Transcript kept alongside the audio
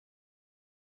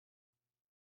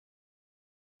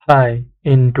Hi,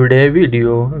 in today's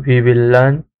video, we will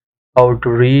learn how to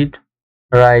read,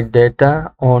 write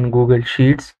data on Google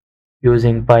Sheets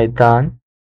using Python.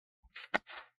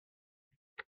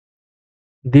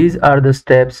 These are the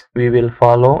steps we will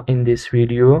follow in this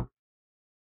video.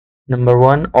 Number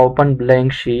 1, open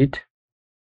blank sheet.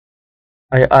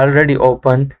 I already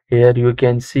opened. Here you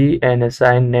can see an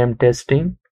assigned name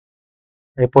testing.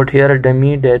 I put here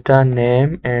dummy data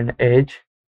name and age.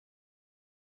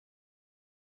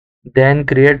 Then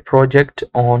create project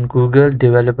on Google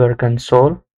Developer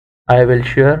Console. I will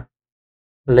share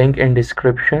link in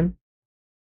description.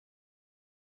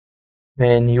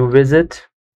 When you visit,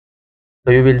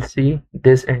 so you will see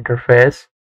this interface.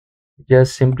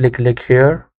 Just simply click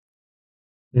here,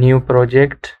 new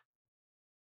project.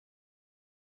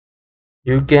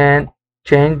 You can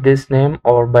change this name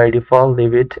or by default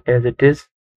leave it as it is.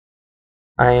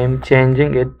 I am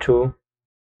changing it to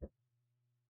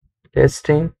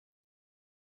testing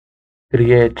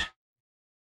create.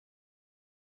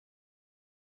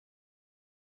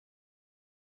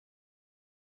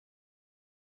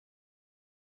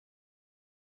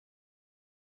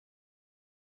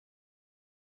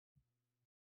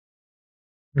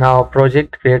 Now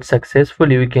project create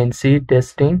successfully. You can see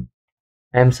testing.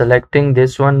 I am selecting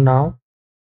this one now.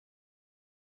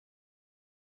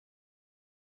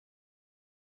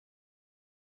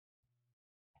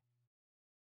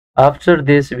 After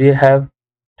this, we have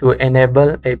to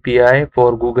enable API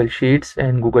for Google Sheets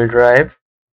and Google Drive.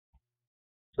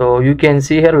 So you can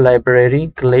see here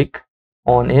library, click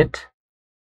on it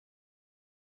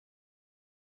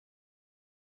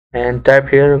and type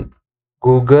here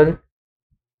Google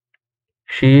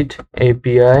Sheet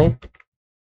API.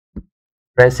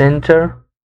 Press enter,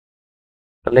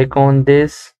 click on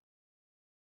this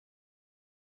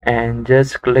and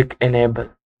just click enable.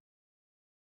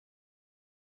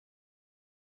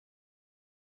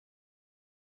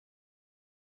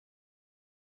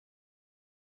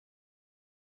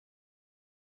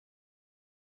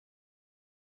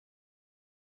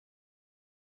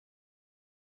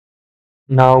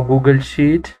 Now Google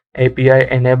Sheet API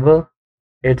enable.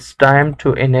 It's time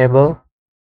to enable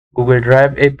Google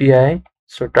Drive API.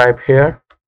 So type here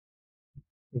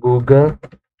Google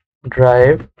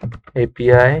Drive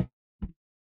API.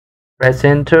 Press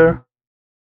enter,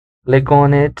 click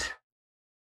on it,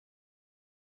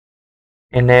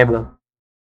 enable.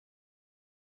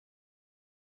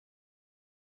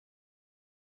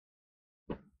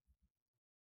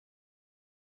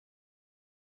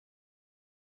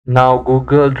 Now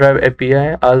Google Drive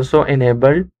API also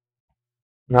enabled.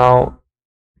 Now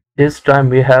this time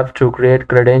we have to create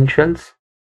credentials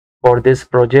for this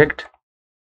project.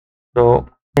 So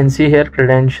you can see here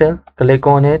credential, click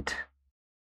on it.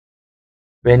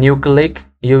 When you click,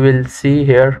 you will see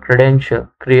here credential,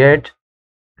 create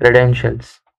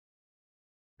credentials.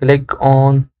 Click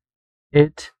on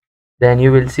it, then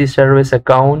you will see service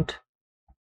account.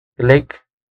 Click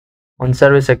on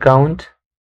service account.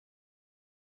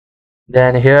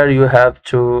 Then here you have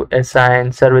to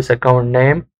assign service account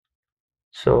name.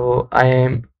 So I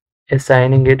am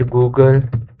assigning it Google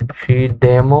Sheet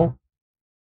Demo.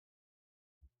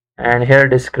 And here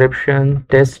description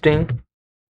testing.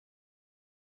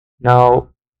 Now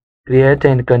create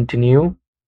and continue.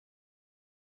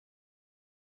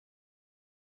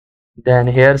 Then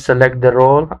here select the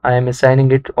role. I am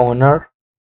assigning it owner.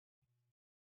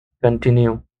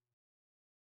 Continue.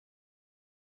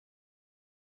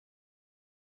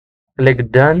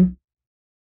 Click done.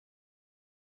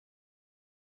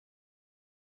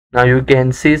 Now you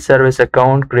can see service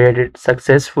account created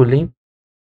successfully.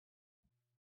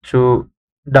 To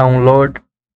download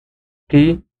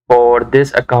key for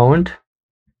this account,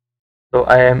 so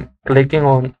I am clicking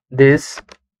on this.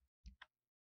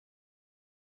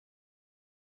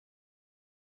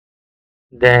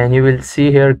 Then you will see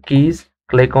here keys,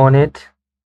 click on it.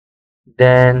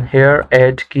 Then here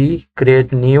add key,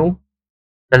 create new,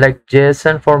 select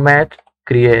JSON format,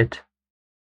 create.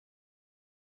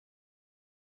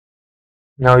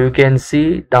 Now you can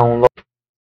see download.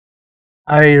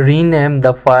 I rename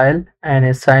the file and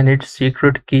assign it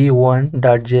secret key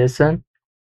 1.json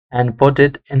and put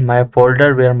it in my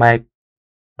folder where my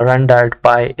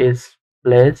run.py is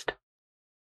placed.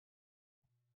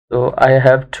 So I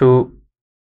have to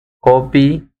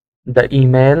copy the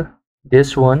email,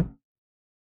 this one,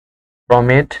 from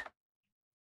it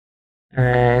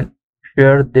and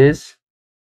share this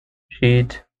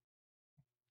sheet.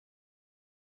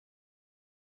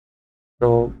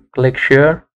 So click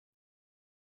share.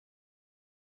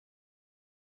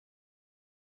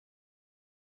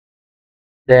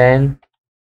 Then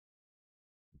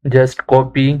just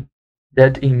copy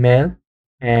that email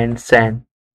and send.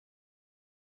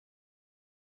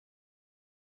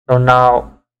 So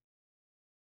now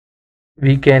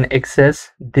we can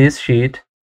access this sheet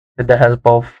with the help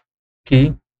of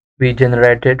key we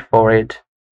generated for it.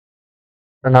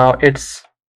 So now it's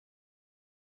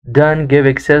done, give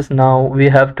access. Now we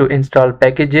have to install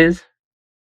packages.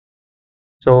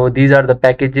 So these are the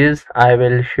packages. I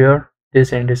will share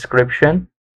this in description,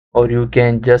 or you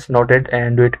can just note it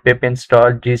and do it. Pip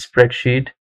install gspreadsheet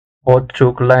auth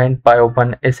to client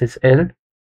pyOpenSSL.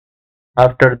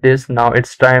 After this, now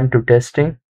it's time to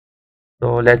testing.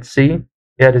 So let's see.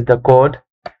 Here is the code.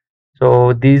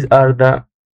 So these are the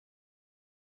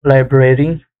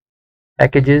library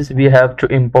packages we have to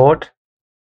import.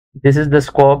 This is the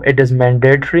scope. It is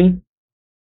mandatory.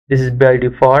 This is by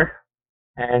default,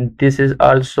 and this is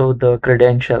also the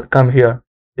credential. Come here,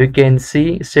 you can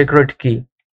see secret key.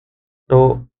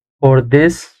 So for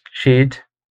this sheet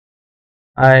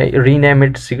I rename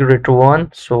it secret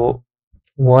 1. So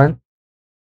 1,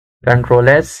 Control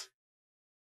S.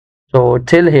 So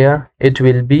till here it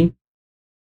will be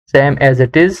same as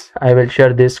it is. I will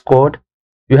share this code.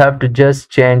 You have to just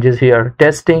change it here.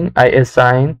 Testing, I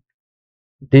assign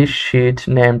this sheet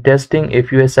name testing.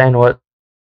 If you assign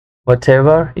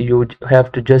whatever, you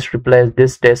have to just replace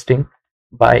this testing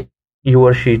by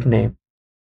your sheet name.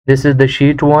 This is the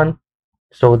sheet 1,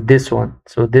 so this one,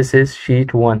 so this is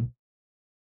sheet 1.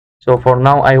 So for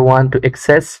now I want to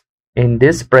access in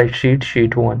this spreadsheet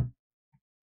sheet 1.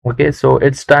 Okay, so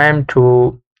it's time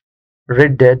to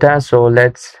read data. So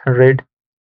let's read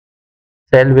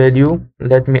cell value.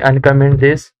 Let me uncomment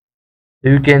this.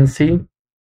 You can see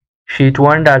sheet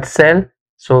 1 dot cell.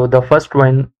 So the first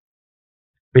one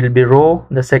will be row,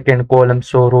 the second column,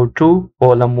 so row 2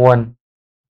 column 1,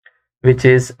 which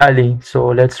is Ali. So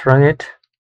let's run it.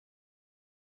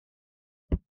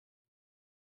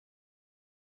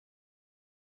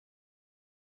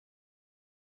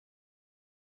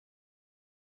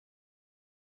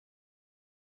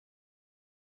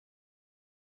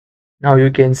 Now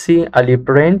you can see Ali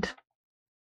print.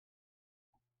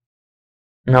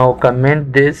 Now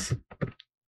comment this.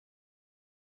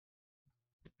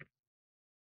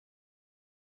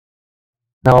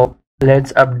 Now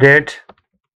let's update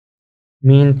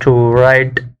mean to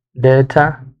write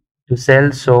data to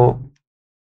cell. So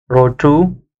row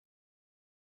 2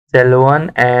 cell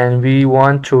 1, and we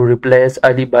want to replace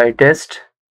Ali by test.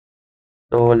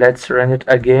 So let's run it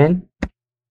again.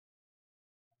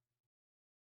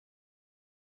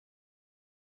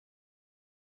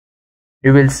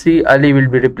 You will see Ali will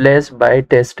be replaced by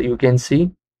test. You can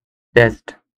see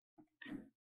test.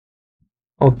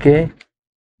 Okay,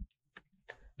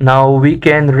 now we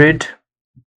can read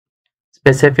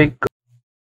specific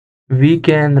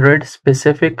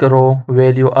row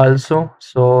value also.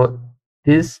 So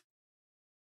this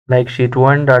like sheet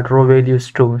 1 dot row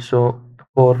values 2. So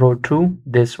for row 2,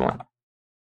 this one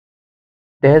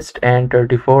test and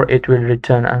 34, it will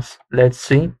return us. Let's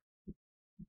see.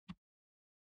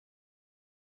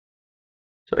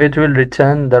 So it will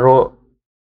return the row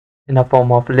in a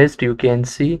form of list. You can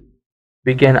see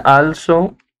we can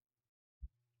also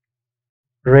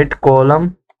read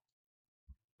column,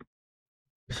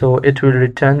 so it will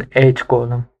return each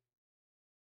column.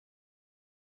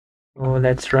 So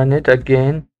let's run it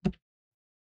again.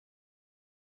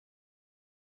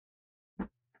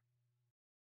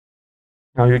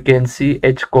 Now you can see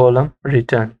each column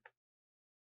return.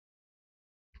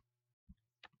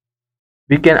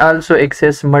 We can also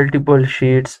access multiple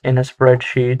sheets in a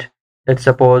spreadsheet. Let's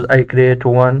suppose I create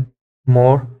one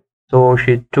more, so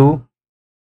sheet 2,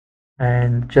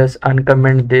 and just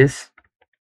uncomment this.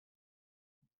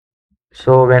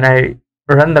 So when I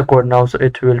run the code now, so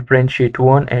it will print sheet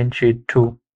 1 and sheet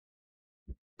 2.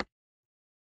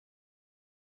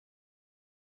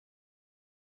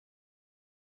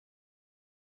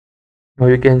 Now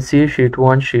you can see sheet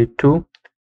 1, sheet 2.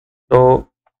 So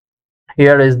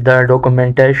here is the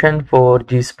documentation for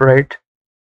gspread.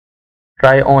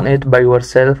 Try on it by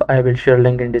yourself. I will share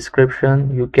link in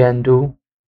description. You can do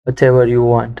whatever you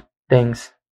want.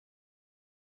 Thanks.